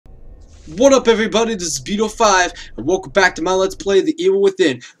What up, everybody? This is Beetle5, and welcome back to my Let's Play The Evil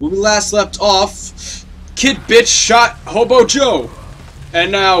Within. When we last left off, Kid Bitch shot Hobo Joe,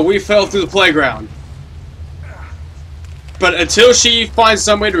 and now we fell through the playground. But until she finds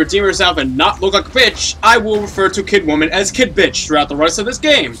some way to redeem herself and not look like a bitch, I will refer to Kid Woman as Kid Bitch throughout the rest of this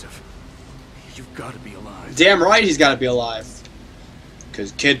game. You've got to be alive. Damn right he's gotta be alive.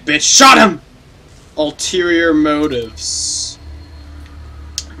 Because Kid Bitch shot him! Ulterior motives.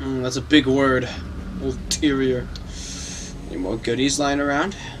 That's a big word. Ulterior. Any more goodies lying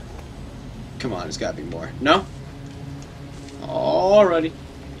around? Come on, there's gotta be more. No? Alrighty.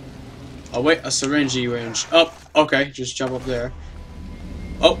 Oh wait, a syringe range. Oh, okay, just jump up there.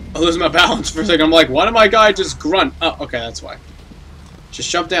 Oh, I lose my balance for a second. I'm like, why did my guy just grunt? Oh, okay, that's why. Just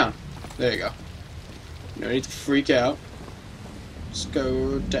jump down. There you go. No need to freak out. Just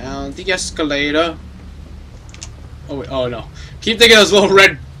go down the escalator. Oh wait, oh no. Keep thinking those little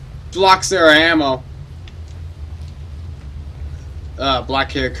red blocks there are ammo.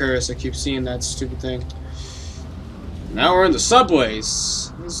 Black hair curse. I keep seeing that stupid thing. Now we're in the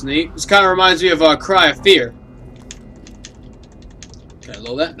subways. This is neat. This kind of reminds me of Cry of Fear. Can I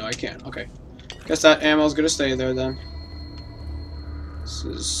load that? No, I can't. Okay. Guess that ammo's gonna stay there then. This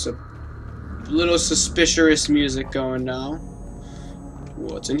is a little suspicious music going now.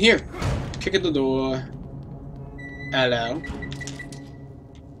 What's in here? Kick at the door. Hello.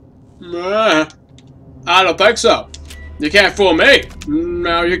 I don't think so. You can't fool me.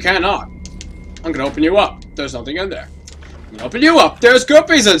 No, you cannot. I'm gonna open you up. There's nothing in there. I'm gonna open you up. There's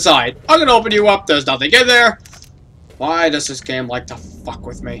goopies inside. I'm gonna open you up. There's nothing in there. Why does this game like to fuck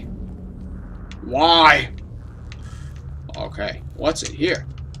with me? Why? Okay, what's in here?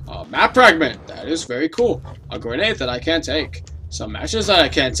 A map fragment. That is very cool. A grenade that I can't take. Some matches that I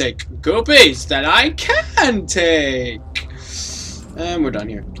can't take. Goopies that I can take. And we're done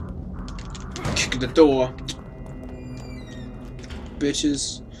here. Kick the door.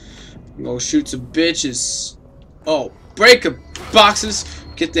 Bitches. I'm gonna shoot some bitches. Oh, break them boxes.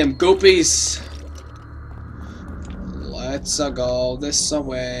 Get them goopies. Let's go this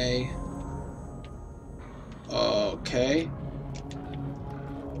way. Okay.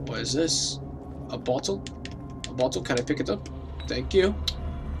 What is this? A bottle? A bottle? Can I pick it up? Thank you.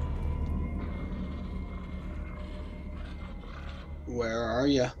 Where are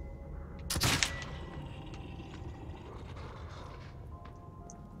you?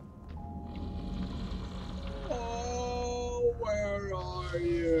 Oh, where are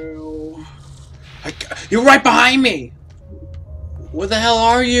you? You're right behind me! Where the hell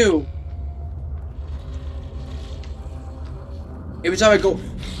are you? Every time I go...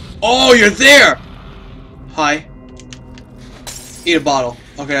 Oh, you're there! Hi. Eat a bottle.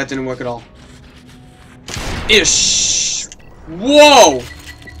 Okay, that didn't work at all. Eat a Whoa!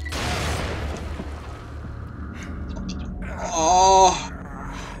 Oh.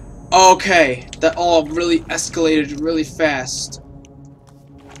 Okay. That all really escalated really fast.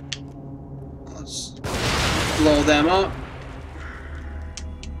 Let's blow them up.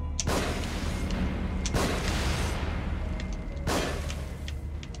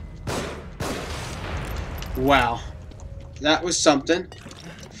 Wow. That was something.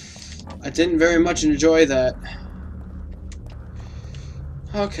 I didn't very much enjoy that.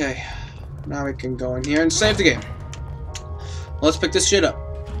 Okay. Now we can go in here and save the game. Let's pick this shit up.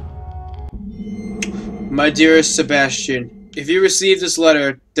 My dearest Sebastian, if you receive this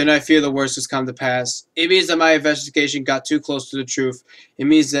letter, then I fear the worst has come to pass. It means that my investigation got too close to the truth. It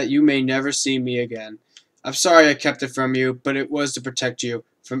means that you may never see me again. I'm sorry I kept it from you, but it was to protect you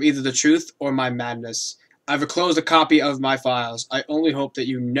from either the truth or my madness. I've enclosed a copy of my files. I only hope that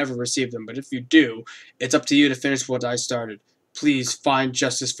you never receive them, but if you do, it's up to you to finish what I started. Please find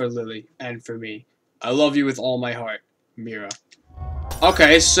justice for Lily and for me. I love you with all my heart, Mira.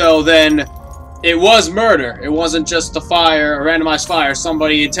 Okay, so then it was murder. It wasn't just a fire, a randomized fire.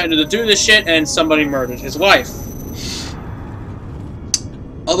 Somebody intended to do this shit and somebody murdered his wife.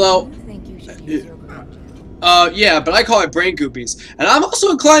 Although, yeah, but I call it brain goopies. And I'm also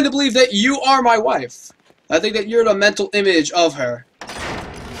inclined to believe that you are my wife. I think that you're the mental image of her.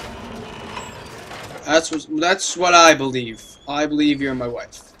 That's what I believe. I believe you're my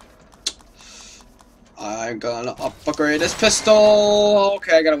wife. I'm gonna upgrade this pistol.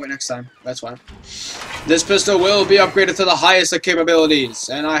 Okay, I gotta wait next time. That's fine. This pistol will be upgraded to the highest of capabilities,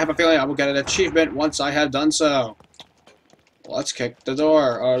 and I have a feeling I will get an achievement once I have done so. Let's kick the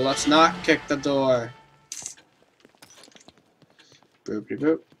door, or let's not kick the door. Boopity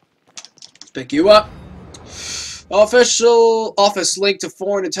boop. Pick you up. Official office linked to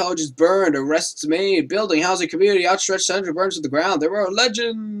foreign intelligence burned. Arrests made. Building, housing, community, outstretched center burns to the ground. There were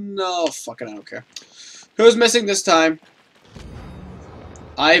legends. No, fucking I don't care. Who's missing this time?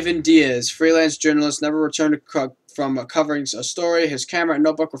 Ivan Diaz, freelance journalist, never returned from covering a story. His camera and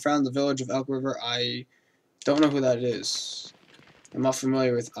notebook were found in the village of Elk River. I don't know who that is. I'm not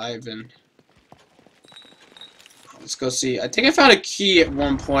familiar with Ivan. Let's go see. I think I found a key at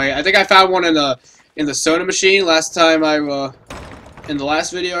one point. I think I found one in the soda machine last time in the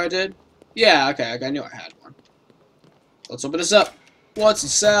last video I did. Yeah, okay, I knew I had one. Let's open this up. What's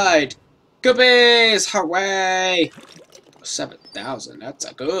inside? Goopies! Hooray! 7,000. That's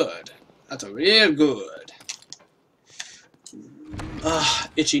a good. That's a real good.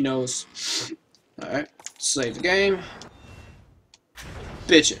 Itchy nose. Alright, save the game.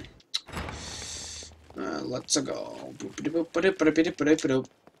 Bitchin'. Let's go.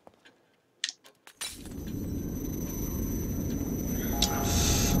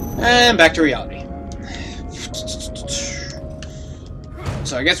 And back to reality.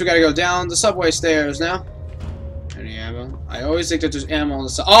 So I guess we gotta go down the subway stairs now. Any ammo? I always think that there's ammo on the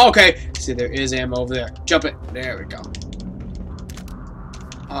side. Oh, okay. See, there is ammo over there. Jump it. There we go.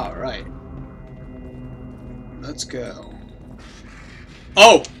 Alright. Let's go.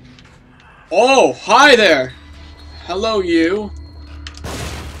 Oh! Oh, hi there! Hello, you.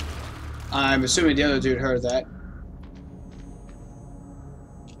 I'm assuming the other dude heard that.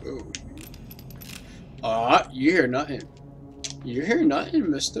 Ooh. You hear nothing. You hear nothing,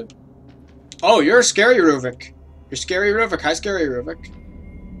 mister. Oh, you're Scary Ruvik. You're Scary Ruvik. Hi, Scary Ruvik.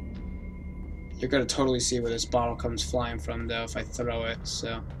 You're gonna totally see where this bottle comes flying from, though, if I throw it,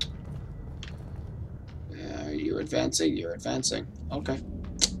 so... Are you advancing? You're advancing. Okay.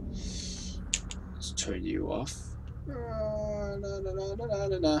 Let's turn you off. Are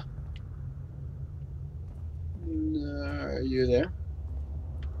you there?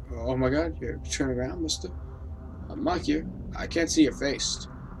 Oh my god, you're turning around, mister. I'm not here. I can't see your face.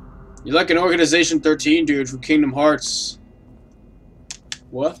 You're like an Organization 13 dude from Kingdom Hearts.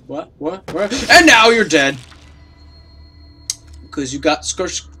 What? And now you're dead. Because you got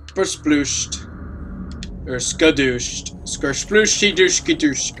splooshed. Or skadooshed.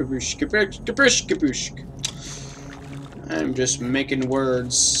 I'm just making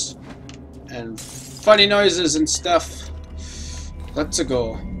words. And funny noises and stuff. Let's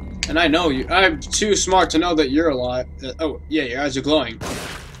go. And I know you. I'm too smart to know that you're alive. Oh, yeah, your eyes are glowing.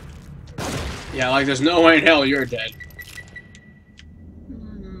 Yeah, like there's no way in hell you're dead.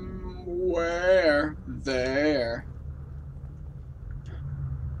 Where? There.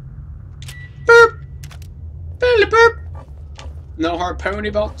 Boop! Boop! Boop! No hard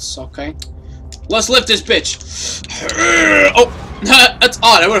pony belts? Okay. Let's lift this bitch! Oh! That's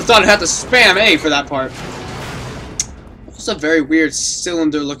odd. I would have thought I'd have to spam A for that part. It's a very weird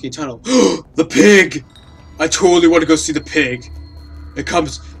cylinder-looking tunnel. The pig! I totally want to go see the pig. It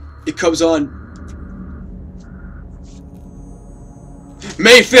comes on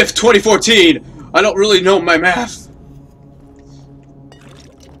May 5th, 2014. I don't really know my math.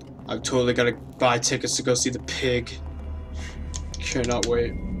 I've totally got to buy tickets to go see the pig. Cannot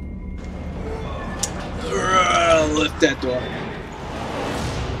wait. Lift that door.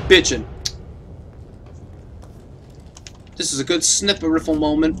 Bitchin'. This is a good snipper-riffle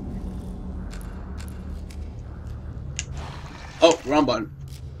moment. Oh, wrong button.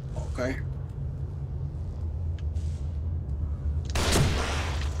 Okay.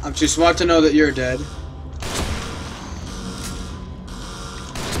 I'm too smart to know that you're dead.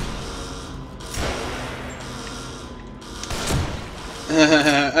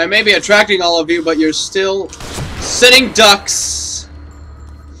 I may be attracting all of you, but you're still sitting ducks.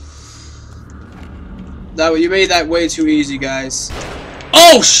 You made that way too easy, guys.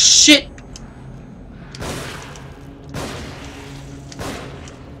 Oh shit!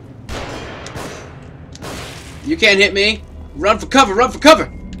 You can't hit me. Run for cover! Run for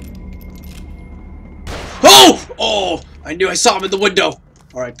cover! Oh! Oh! I knew I saw him in the window.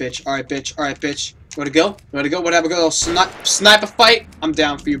 All right, bitch. All right, bitch. All right, bitch. You wanna go? You wanna go? What happened? A little sniper fight? I'm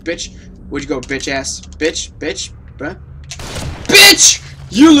down for you, bitch. Where'd you go, bitch ass? Bitch, bitch, bruh. Bitch!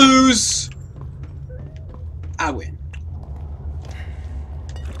 You lose! I win.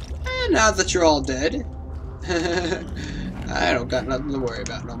 And now that you're all dead, I don't got nothing to worry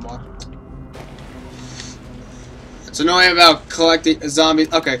about no more. It's annoying about collecting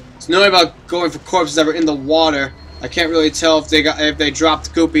zombies. Okay, it's annoying about going for corpses that were in the water. I can't really tell if they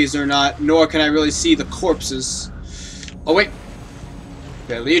dropped goopies or not, nor can I really see the corpses. Oh wait,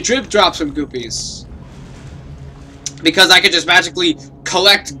 Billy Drip dropped some goopies because I could just magically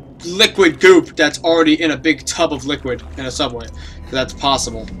collect liquid goop that's already in a big tub of liquid in a subway. That's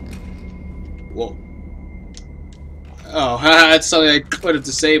possible. Whoa. Oh, that's something I could have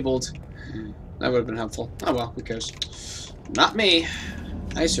disabled. That would have been helpful. Oh well, who cares? Not me.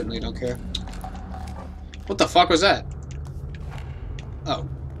 I certainly don't care. What the fuck was that? Oh.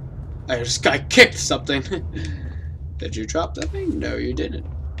 This guy kicked something. Did you drop that thing? No, you didn't.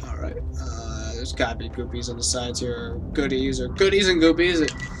 Alright. There's gotta be goopies on the sides here. Or goodies and goopies.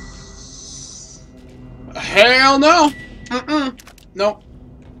 Hell no! Nope.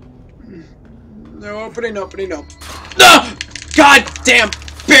 No opening, nope. No! God damn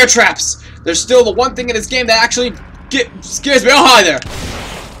bear traps! There's still the one thing in this game that actually scares me. Oh, hi there!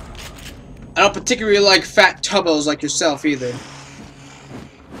 I don't particularly like fat tubbos like yourself either.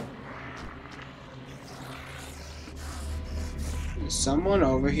 There's someone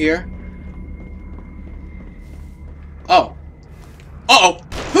over here. Oh. Uh-oh.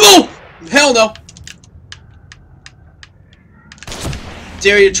 Oh! Hell no!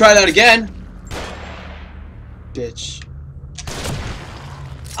 Dare you to try that again? Bitch.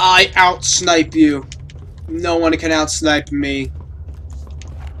 I out-snipe you. No one can out-snipe me.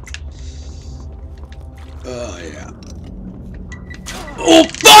 Oh, yeah. Oh,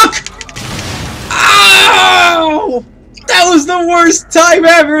 fuck! Ow! That was the worst time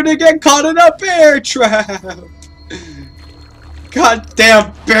ever to get caught in a bear trap! God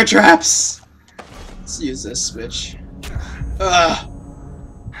damn bear traps! Let's use this switch.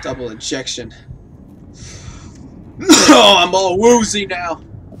 Double injection. Oh, I'm all woozy now.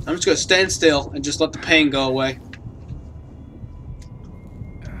 I'm just gonna stand still and just let the pain go away.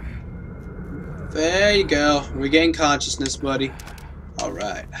 There you go. Regain consciousness, buddy.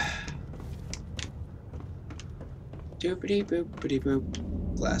 Alright. Doopity boopity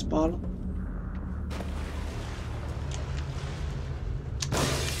boop. Glass bottle.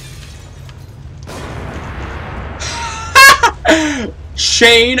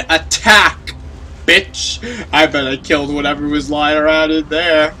 Chain attack, bitch! I bet I killed whatever was lying around in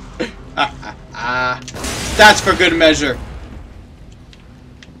there. That's for good measure.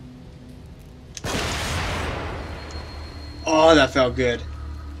 Oh, that felt good.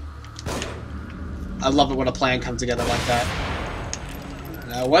 I love it when a plan comes together like that.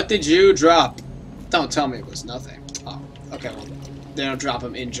 Now, what did you drop? Don't tell me it was nothing. Oh, okay, well, they don't drop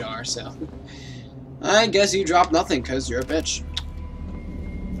them in jar, so... I guess you dropped nothing, because you're a bitch.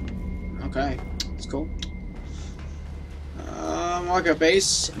 Okay, that's cool. Market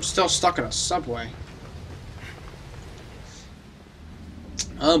base. I'm still stuck in a subway.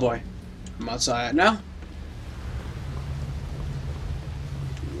 Oh boy. I'm outside now.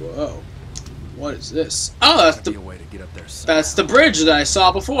 Whoa. What is this? Oh, that's the bridge that I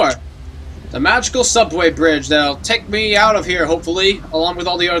saw before. The magical subway bridge that'll take me out of here, hopefully, along with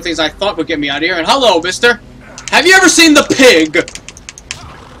all the other things I thought would get me out of here. And hello, mister. Have you ever seen The Pig?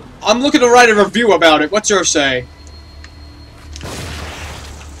 I'm looking to write a review about it. What's your say?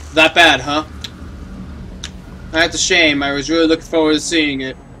 That bad, huh? That's a shame. I was really looking forward to seeing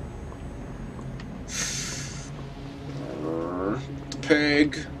it. The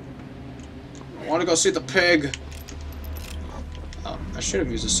pig. I want to go see the pig. Oh, I should have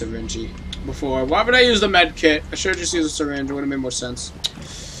used a syringe before. Why would I use the med kit? I should have just used a syringe. It would have made more sense.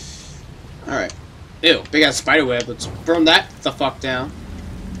 Alright. Ew, big ass spider web. Let's burn that the fuck down.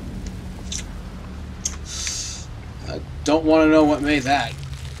 I don't want to know what made that.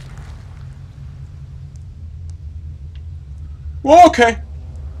 Well, okay.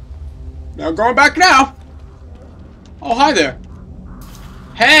 Now going back now. Oh, hi there.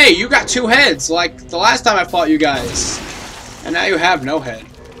 Hey, you got two heads, like the last time I fought you guys. And now you have no head.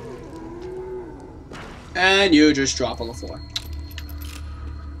 And you just drop on the floor.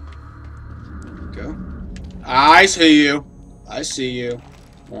 Go. I see you. I see you.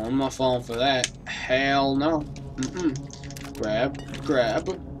 Well, I'm not falling for that. Hell no. Grab.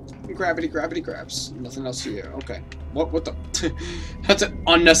 Grabbity grabs. Nothing else here. Okay. What the? That's an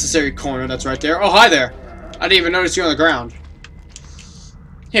unnecessary corner that's right there. Oh, hi there. I didn't even notice you on the ground.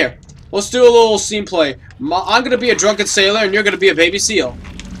 Here. Let's do a little scene play. I'm gonna be a drunken sailor and you're gonna be a baby seal.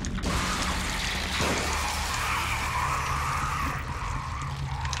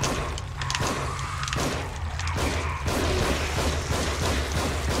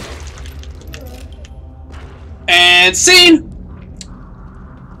 And scene!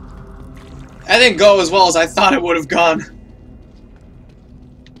 That didn't go as well as I thought it would have gone.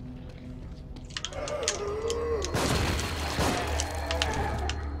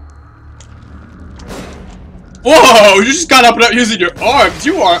 Whoa! You just got up and up using your arms.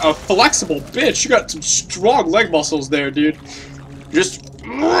 You are a flexible bitch. You got some strong leg muscles there, dude. Just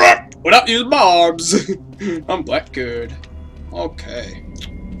without using my arms. I'm black good. Okay.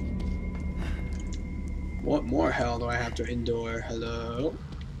 What more hell do I have to endure? Hello?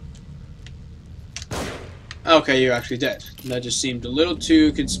 Okay, you're actually dead. That just seemed a little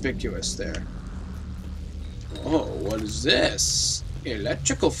too conspicuous there. Oh, what is this?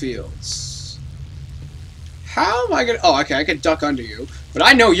 Electrical fields. How am I gonna... Oh, okay, I can duck under you. But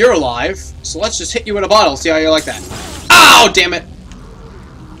I know you're alive, so let's just hit you with a bottle, see how you like that. Ow, damn it!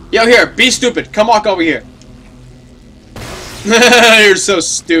 Yo, here, be stupid. Come walk over here. You're so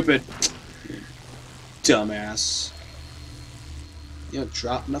stupid. Dumbass. You don't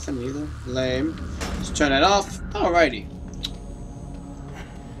drop nothing either. Lame. Let's turn that off. Alrighty.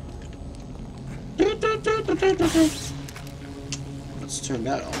 Let's turn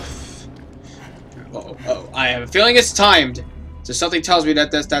that off. Uh-oh, uh-oh. I have a feeling it's timed. So something tells me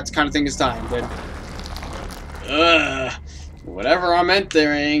that that kind of thing is timed. And, whatever I'm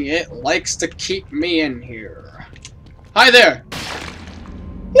entering, it likes to keep me in here. Hi there!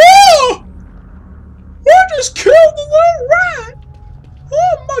 Whoa! I just killed the little rat!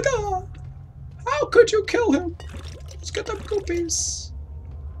 Oh my god! How could you kill him? Let's get them goopies.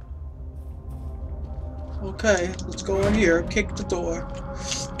 Okay, let's go in here, kick the door,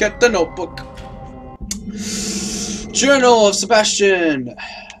 get the notebook. Journal of Sebastian!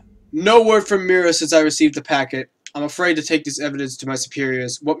 No word from Mira since I received the packet. I'm afraid to take this evidence to my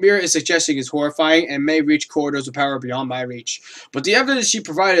superiors. What Mira is suggesting is horrifying and may reach corridors of power beyond my reach. But the evidence she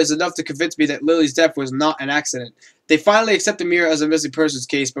provided is enough to convince me that Lily's death was not an accident. They finally accepted Mira as a missing persons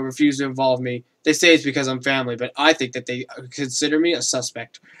case but refuse to involve me. They say it's because I'm family, but I think that they consider me a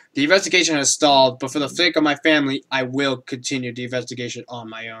suspect. The investigation has stalled, but for the sake of my family, I will continue the investigation on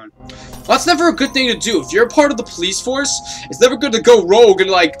my own. Well, that's never a good thing to do. If you're a part of the police force, it's never good to go rogue and,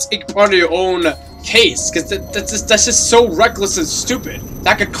 like, take part of your own case, because that's just so reckless and stupid.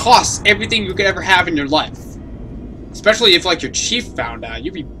 That could cost everything you could ever have in your life. Especially if, like, your chief found out.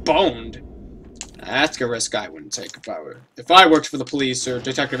 You'd be boned. That's a risk I wouldn't take if I worked for the police or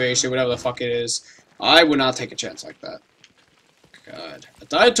detective agency, whatever the fuck it is. I would not take a chance like that. God. I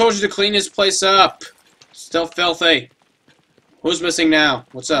thought I told you to clean this place up. Still filthy. Who's missing now?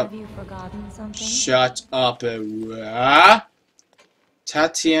 What's up? Have you forgotten something? Shut up.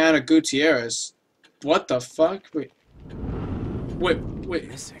 Tatiana Gutierrez. What the fuck? Wait.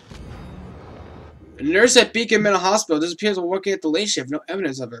 Missing. A nurse at Beacon Mental Hospital disappears while working at the late shift. No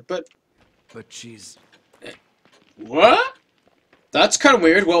evidence of her. But she's... what? That's kind of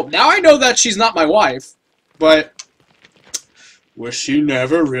weird. Well, now I know that she's not my wife. But was she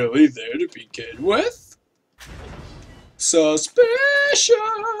never really there to begin with? Suspicious.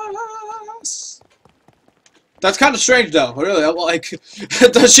 That's kind of strange, though. Really, I'm like,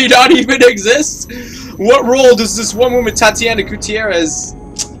 does she not even exist? What role does this one woman, Tatiana Gutierrez,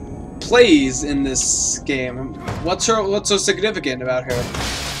 plays in this game? What's so significant about her?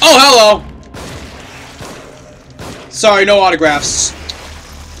 Oh, hello. Sorry, no autographs.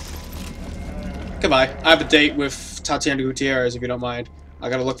 Goodbye. I have a date with Tatiana Gutierrez, if you don't mind. I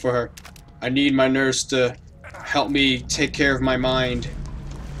gotta look for her. I need my nurse to help me take care of my mind.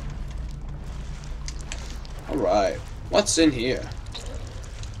 Alright. What's in here?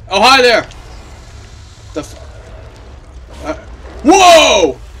 Oh, hi there!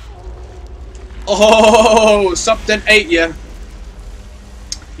 Whoa! Oh, something ate you.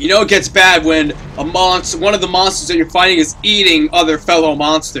 You know it gets bad when one of the monsters that you're fighting is eating other fellow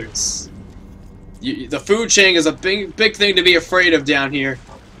monsters. The food chain is a big thing to be afraid of down here.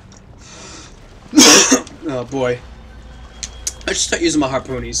 Oh boy. I should start using my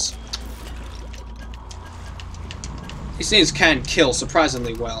harpoonies. These things can kill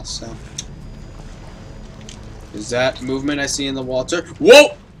surprisingly well, so. Is that movement I see in the water?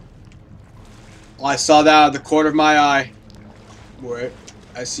 Whoa! I saw that out of the corner of my eye. Wait,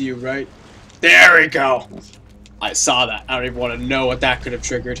 I see you right. There we go! I saw that. I don't even want to know what that could have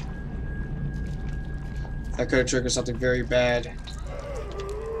triggered. That could have triggered something very bad.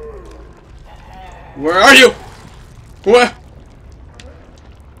 Where are you? Where?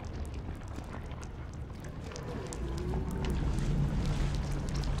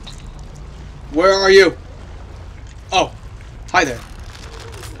 Where are you? Oh, hi there.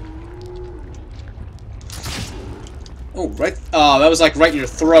 Oh, right. Oh, that was like right in your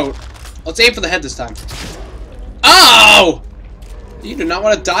throat. Let's aim for the head this time. Oh! You do not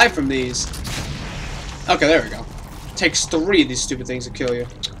want to die from these. Okay, there we go. It takes 3 of these stupid things to kill you.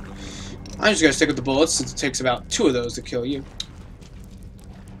 I'm just gonna stick with the bullets since it takes about 2 of those to kill you.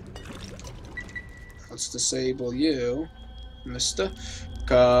 Let's disable you, Mr.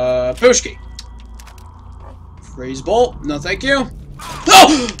 Kapushki. Freeze bolt. No, thank you.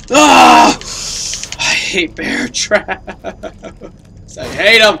 Oh! Ah! I hate bear traps. I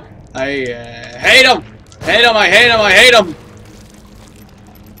hate them. I hate them. Hate him, I hate him, I hate him!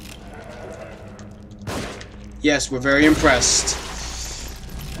 Yes, we're very impressed.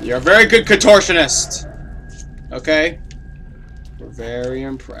 You're a very good contortionist. Okay? We're very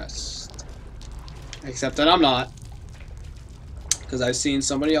impressed. Except that I'm not. Because I've seen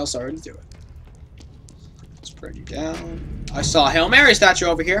somebody else already do it. Let's bring you down. I saw a Hail Mary statue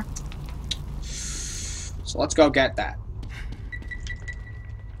over here. So let's go get that.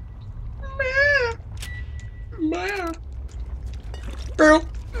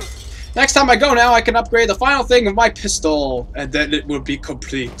 Next time I go now, I can upgrade the final thing of my pistol, and then it will be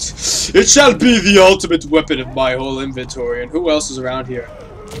complete. It shall be the ultimate weapon of my whole inventory, and who else is around here?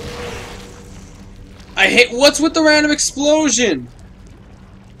 I hate- what's with the random explosion?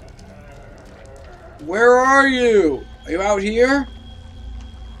 Where are you? Are you out here?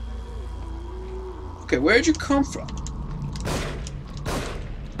 Okay, where'd you come from?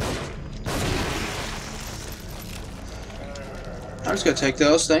 I'm just gonna take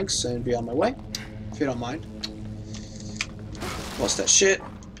those, thanks, and be on my way, if you don't mind. What's that shit?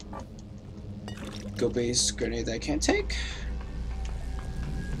 Go base grenade that I can't take.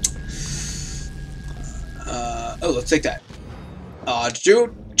 Oh, let's take that.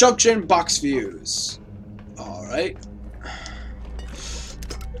 Junction box views. Alright.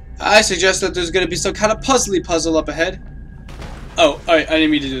 I suggest that there's gonna be some kind of puzzly puzzle up ahead. Oh, alright, I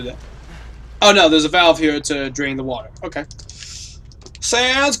didn't mean to do that. Oh no, there's a valve here to drain the water. Okay.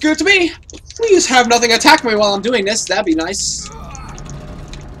 Sounds good to me. Please have nothing attack me while I'm doing this. That'd be nice.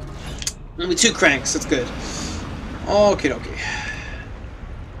 Only 2 cranks. That's good. Okie dokie.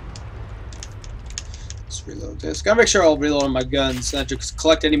 Let's reload this. Gotta make sure I'll reload my guns, not to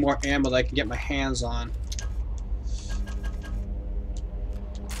collect any more ammo that I can get my hands on.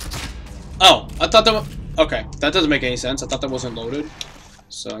 Oh, I thought that was... Okay, that doesn't make any sense. I thought that wasn't loaded.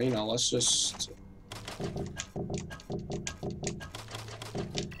 So, you know, let's just...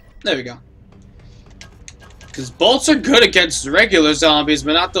 There we go. Because bolts are good against regular zombies,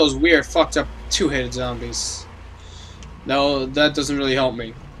 but not those weird, fucked up, 2-headed zombies. No, that doesn't really help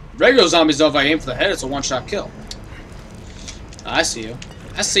me. Regular zombies, though, if I aim for the head, it's a one-shot kill. I see you.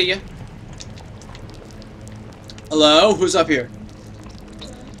 I see you. Hello? Who's up here?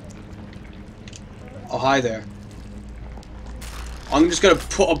 Oh, hi there. I'm just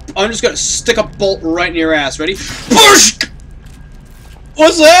gonna stick a bolt right in your ass. Ready? Push!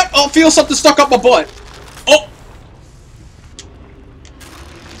 What's that? Oh, feel something stuck up my butt. Oh!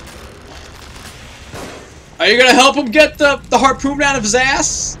 Are you gonna help him get the harpoon out of his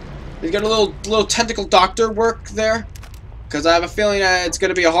ass? He's got a little tentacle doctor work there. Because I have a feeling that it's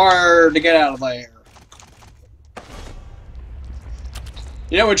gonna be hard to get out of there.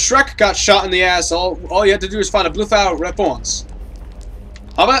 You know, when Shrek got shot in the ass, all you had to do is find a blue flower, red thorns.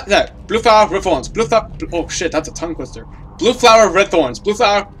 How about that? Blue flower, red thorns. Blue flower. Oh shit, that's a tongue twister. Blue flower, red thorns. Blue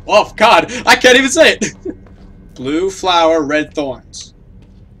flower. Oh god, I can't even say it. Blue flower, red thorns.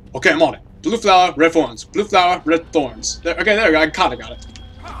 Okay, I'm on it. Blue flower, red thorns. Blue flower, red thorns. There, okay, there we go. I kinda got it.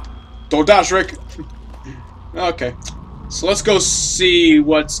 Don't dash, Rick. Okay, so let's go see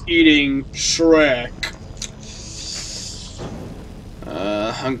what's eating Shrek.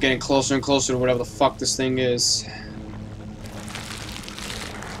 I'm getting closer and closer to whatever the fuck this thing is.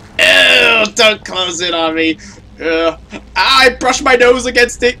 Ew, don't close it on me. I brushed my nose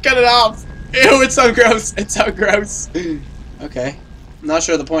against it. Get it off. Ew, it's so gross. It's so gross. Okay. I'm not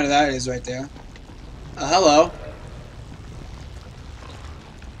sure the point of that is right there. Hello.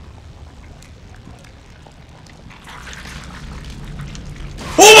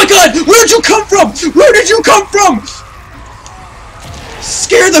 Oh my god! Where'd you come from? Where did you come from?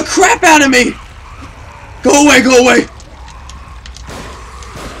 Scare the crap out of me! Go away, go away!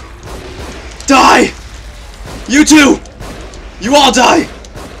 Die! You too! You all die!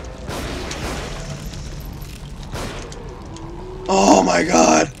 Oh my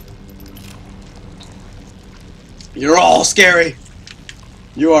god! You're all scary!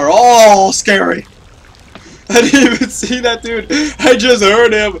 You are all scary! I didn't even see that dude! I just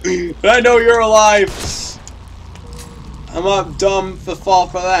heard him! I know you're alive! I'm not dumb to fall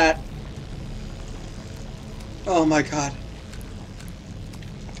for that. Oh my god.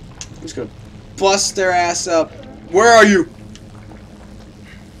 I'm just gonna bust their ass up. Where are you?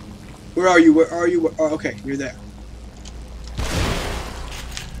 Where are you? Where are you? Okay, you're there.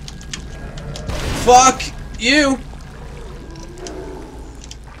 Fuck you!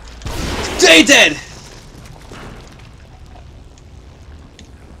 Stay dead!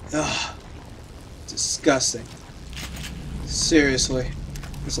 Ugh. Disgusting. Seriously.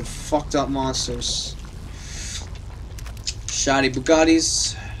 There's some fucked up monsters. Shoddy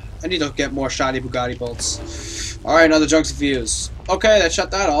Bugattis. I need to get more shoddy Bugatti bolts. Alright, another junction fuse. Okay, that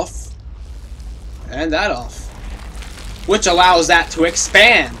shut that off. And that off. Which allows that to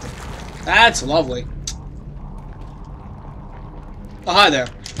expand. That's lovely. Oh, hi there.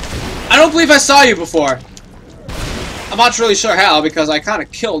 I don't believe I saw you before. I'm not really sure how, because I kind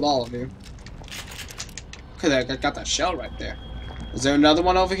of killed all of you. Okay, I got that shell right there. Is there another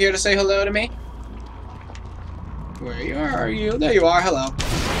one over here to say hello to me? Where are you? There you are. Hello.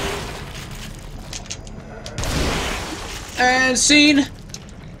 And scene.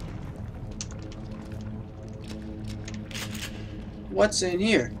 What's in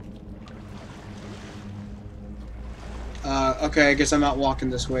here? Okay, I guess I'm not walking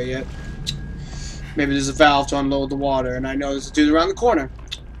this way yet. Maybe there's a valve to unload the water, and I know there's a dude around the corner.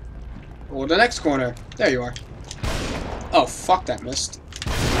 Or the next corner. There you are. Oh, fuck, that missed.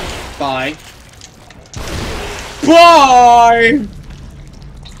 Bye. Bye!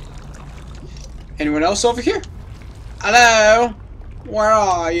 Anyone else over here? Hello? Where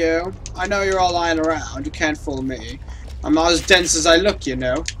are you? I know you're all lying around. You can't fool me. I'm not as dense as I look, you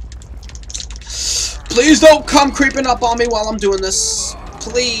know. Please don't come creeping up on me while I'm doing this.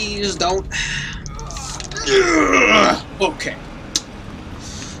 Please don't. Okay.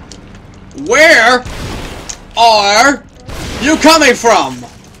 Where are you coming from?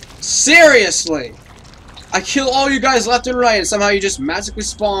 Seriously. I kill all you guys left and right and somehow you just magically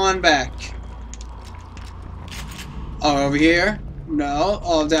spawn back. Oh, over here? No.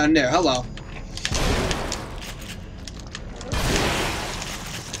 Oh, down there. Hello.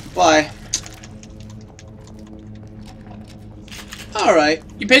 Bye. Alright.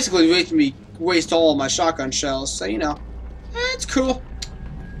 You basically made me waste all my shotgun shells, so you know. It's cool.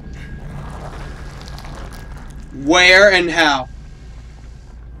 Where and how?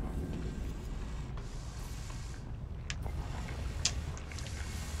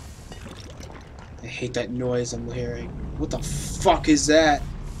 I hate that noise I'm hearing. What the fuck is that?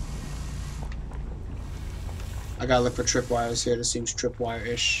 I gotta look for tripwires here. This seems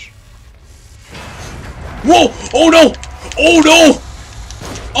tripwire-ish. Whoa! Oh no! Oh no!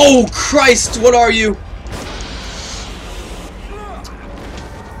 Oh Christ! What are you?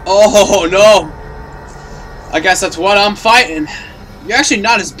 Oh no! I guess that's what I'm fighting. You're actually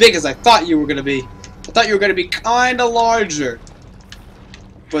not as big as I thought you were gonna be. I thought you were gonna be kinda larger.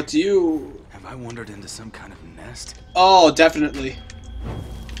 But you... Have I wandered into some kind of nest? Oh, definitely.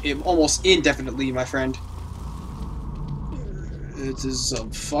 Almost indefinitely, my friend. It is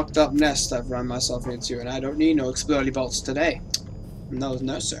some fucked up nest I've run myself into, and I don't need no explodey bolts today. No,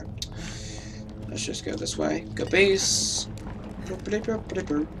 no, sir. Let's just go this way. Go base.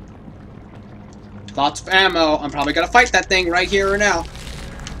 Lots of ammo. I'm probably gonna fight that thing right here or now.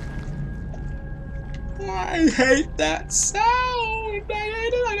 I hate that sound. I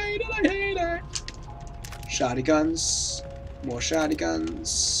hate it, I hate it, I hate it. Shoddy guns. More shoddy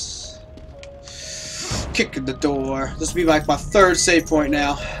guns. Kick in the door. This will be like my third save point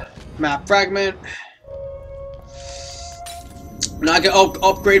now. Map fragment. Now I can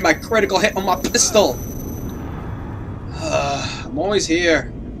upgrade my critical hit on my pistol. I'm always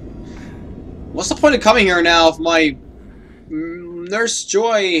here. What's the point of coming here now if my Nurse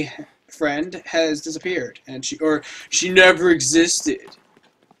Joy friend has disappeared and she never existed?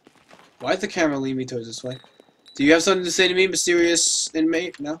 Why did the camera lead me towards this way? Do you have something to say to me, mysterious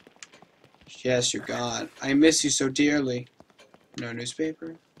inmate? No? Yes, you're gone. I miss you so dearly. No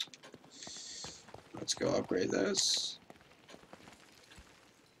newspaper. Let's go upgrade those.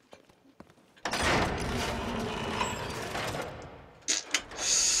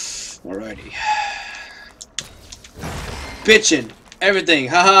 Alrighty. Bitchin'. Everything.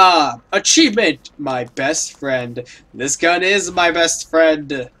 Haha. Achievement. My best friend. This gun is my best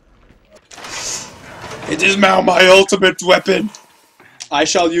friend. It is now my ultimate weapon. I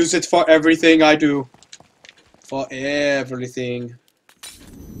shall use it for everything I do. For everything.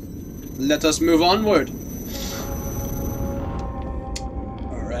 Let us move onward.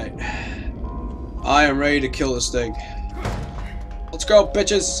 Alright. I am ready to kill this thing. Let's go,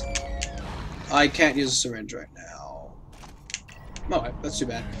 bitches. I can't use a syringe right now. Alright, that's too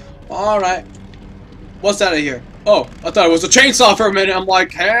bad. Alright. What's that in here? Oh, I thought it was a chainsaw for a minute. I'm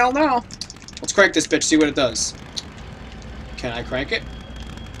like, hell no. Let's crank this bitch, see what it does. Can I crank it?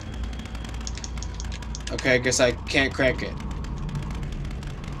 Okay, I guess I can't crank it.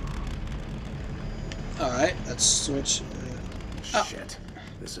 Alright, let's switch. Shit.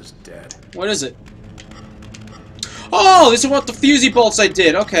 This is dead. What is it? Oh, this is what the fusey bolts I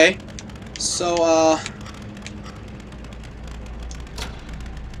did. Okay. So,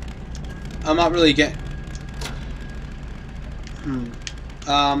 I'm not really getting...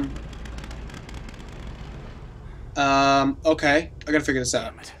 Okay. I gotta figure this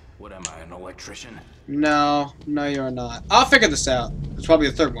out. Damn it. What am I, an electrician? No, no, you're not. I'll figure this out. There's probably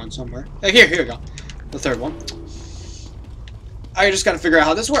a third one somewhere. Hey, here we go. The third one. I just gotta figure out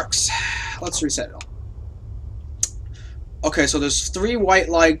how this works. Let's reset it all. Okay, so there's 3 white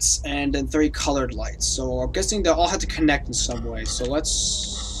lights and then 3 colored lights. So I'm guessing they all have to connect in some way. So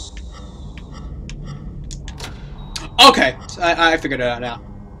let's... Okay, so I figured it out now.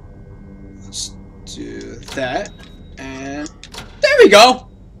 Let's do that. And there we go!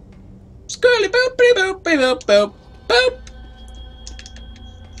 Squirrely boop, boop, boop, boop, boop, boop.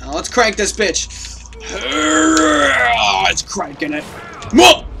 Now let's crank this bitch. It's cranking it.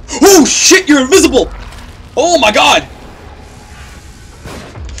 Whoa! Oh shit, you're invisible! Oh my god!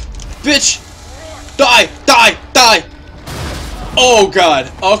 Bitch! Die! Die! Die! Oh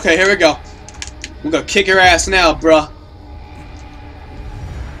god. Okay, here we go. I'm gonna kick your ass now, bruh.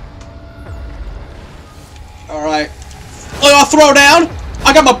 Alright. Oh, throw down!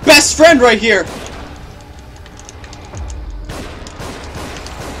 I got my best friend right here!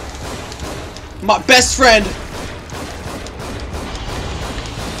 My best friend!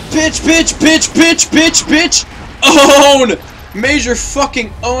 Bitch, bitch, bitch, bitch, bitch, bitch! Own! Major fucking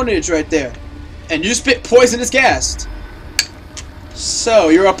ownage right there. And you spit poisonous gas. So,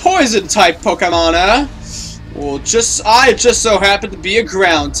 you're a poison type Pokemon, huh? Well, I just so happen to be a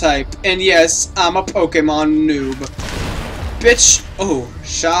ground type. And yes, I'm a Pokemon noob. Bitch. Oh,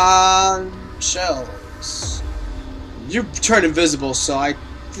 shells. You turn invisible, so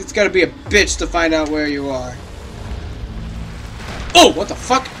it's gotta be a bitch to find out where you are. Oh, what the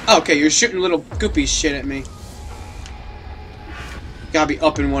fuck? Okay, you're shooting little goopy shit at me. Gotta be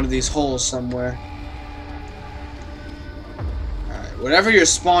up in one of these holes somewhere. Alright, whatever you're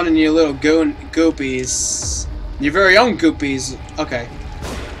spawning your little goopies. Your very own goopies. Okay.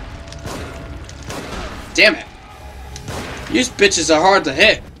 Damn it. These bitches are hard to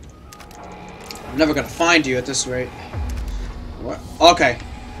hit. I'm never gonna find you at this rate. What? Okay.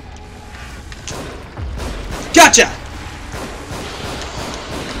 Gotcha!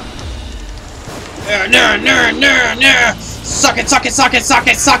 No. Suck it, suck it, suck it, suck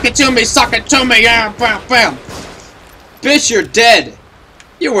it, suck it to me, yeah, bam, bam. Bitch, you're dead.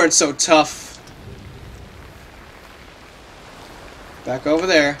 You weren't so tough. Back over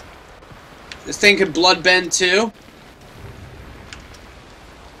there. This thing can blood bend too.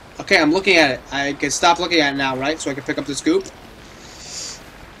 Okay, I'm looking at it. I can stop looking at it now, right? So I can pick up this goop.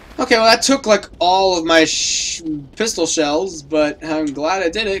 Okay, well that took like all of my pistol shells, but I'm glad I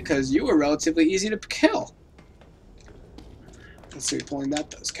did it because you were relatively easy to kill. Let's see what pulling that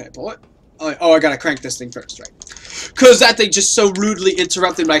does. Can I pull it? Oh, I gotta crank this thing first, right? Because that thing just so rudely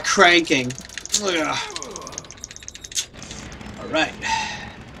interrupted my cranking. Ugh. Alright.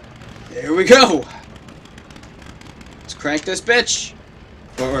 Here we go. Let's crank this bitch.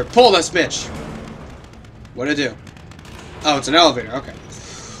 Or pull this bitch. What'd it do? Oh, it's an elevator. Okay.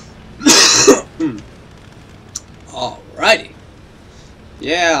 Alrighty.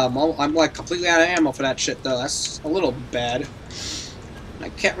 Yeah, I'm like completely out of ammo for that shit though. That's a little bad. I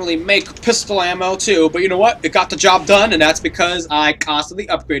can't really make pistol ammo too, but you know what? It got the job done, and that's because I constantly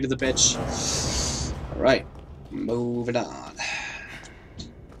upgraded the bitch. Alright. Moving on.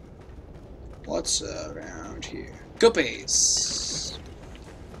 What's around here? Goopies.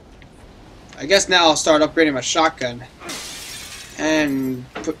 I guess now I'll start upgrading my shotgun. And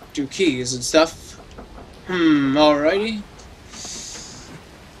do keys and stuff. Alrighty.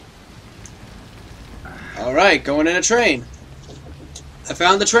 Alright, going in a train. I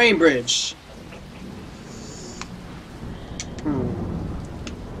found the train bridge.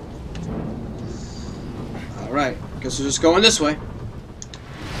 Alright, guess we're just going this way.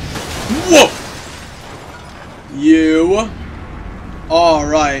 Whoa! You.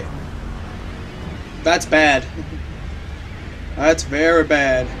 Alright. That's bad. That's very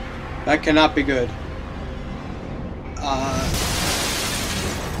bad. That cannot be good.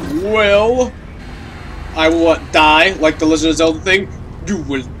 Well, I will what, die like the Legend of Zelda thing? You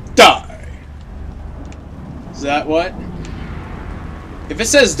will die. Is that what? If it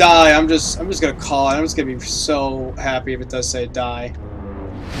says die, I'm just gonna call it. I'm just gonna be so happy if it does say die.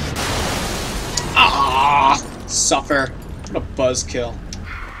 Ah, suffer. What a buzzkill.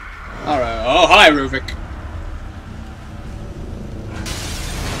 Alright. Oh, hi, Ruvik.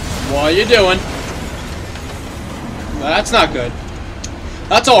 What are you doing? That's not good.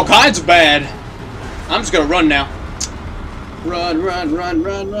 That's all kinds of bad. I'm just gonna run now. Run, run, run,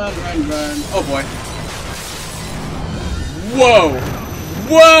 run, run, run, run. Oh boy. Whoa!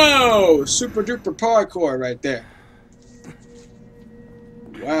 Whoa! Super duper parkour right there.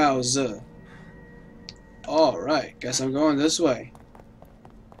 Wowza. Alright, guess I'm going this way.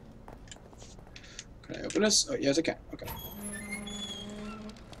 Can I open this? Oh, yes, I can. Okay.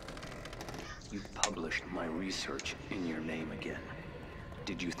 You published my research in your name again.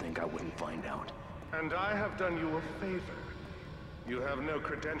 Did you think I wouldn't find out? And I have done you a favor. You have no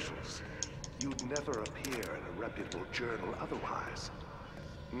credentials. You'd never appear in a reputable journal otherwise.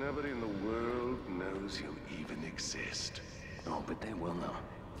 Nobody in the world knows you even exist. Oh, but they will know.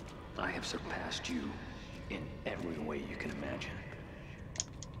 I have surpassed you in every way you can imagine.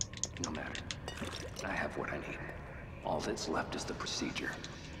 No matter. I have what I need. All that's left is the procedure.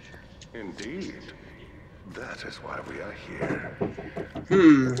 Indeed. That is why we are here.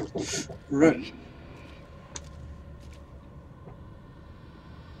 Right.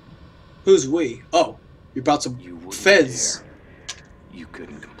 Who's we? Oh, you're about to feds. Dare. You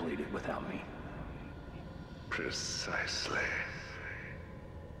couldn't complete it without me. Precisely.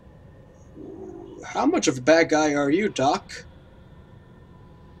 How much of a bad guy are you, Doc?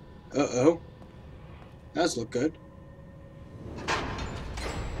 Uh-oh. That's look good.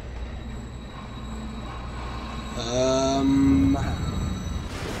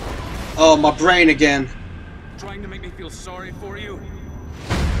 Oh, my brain again. Trying to make me feel sorry for you?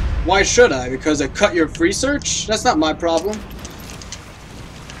 Why should I? Because I cut your research? That's not my problem.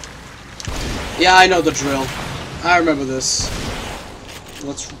 Yeah, I know the drill. I remember this.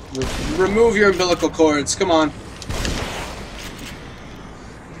 Let's remove your umbilical cords. Come on.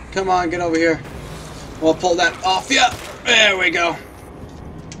 Come on, get over here. We'll pull that off. Yeah, there we go.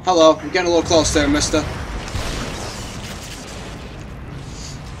 Hello, you're getting a little close there, mister.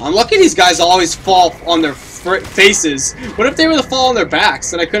 I'm lucky these guys always fall on their faces. What if they were to fall on their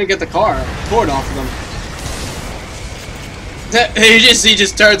backs and I couldn't get the cord off of them? He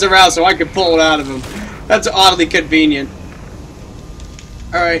just turns around so I can pull it out of him. That's oddly convenient.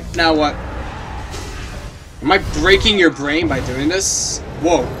 Alright, now what? Am I breaking your brain by doing this?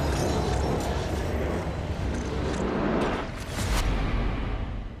 Whoa.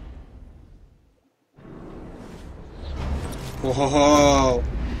 Whoa.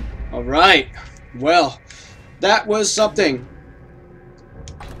 Alright. Well, that was something.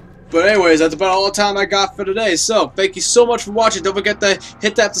 But anyways, that's about all the time I got for today. So, thank you so much for watching. Don't forget to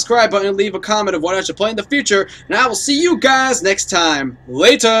hit that subscribe button and leave a comment of what I should play in the future. And I will see you guys next time.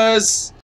 Laters!